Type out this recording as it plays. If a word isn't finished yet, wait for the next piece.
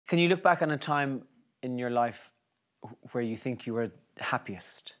Can you look back on a time in your life where you think you were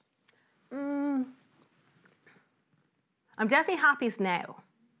happiest? I'm definitely happiest now.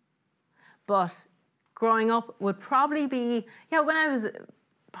 But growing up would probably be, yeah, when I was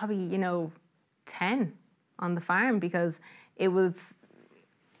probably, you know, 10 on the farm, because it was,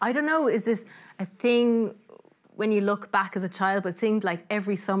 I don't know, is this a thing when you look back as a child, but it seemed like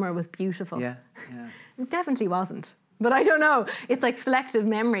every summer was beautiful? Yeah, yeah. It definitely wasn't. But I don't know, it's like selective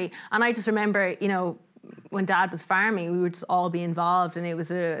memory. And I just remember, you know, when Dad was farming, we would just all be involved, and it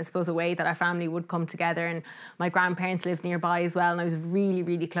was, I suppose, a way that our family would come together. And my grandparents lived nearby as well, and I was really,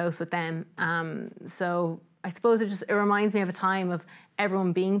 really close with them. So I suppose it reminds me of a time of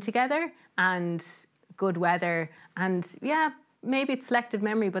everyone being together and good weather. And yeah, maybe it's selective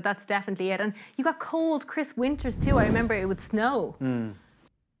memory, but that's definitely it. And you got cold, crisp winters too. I remember it would snow.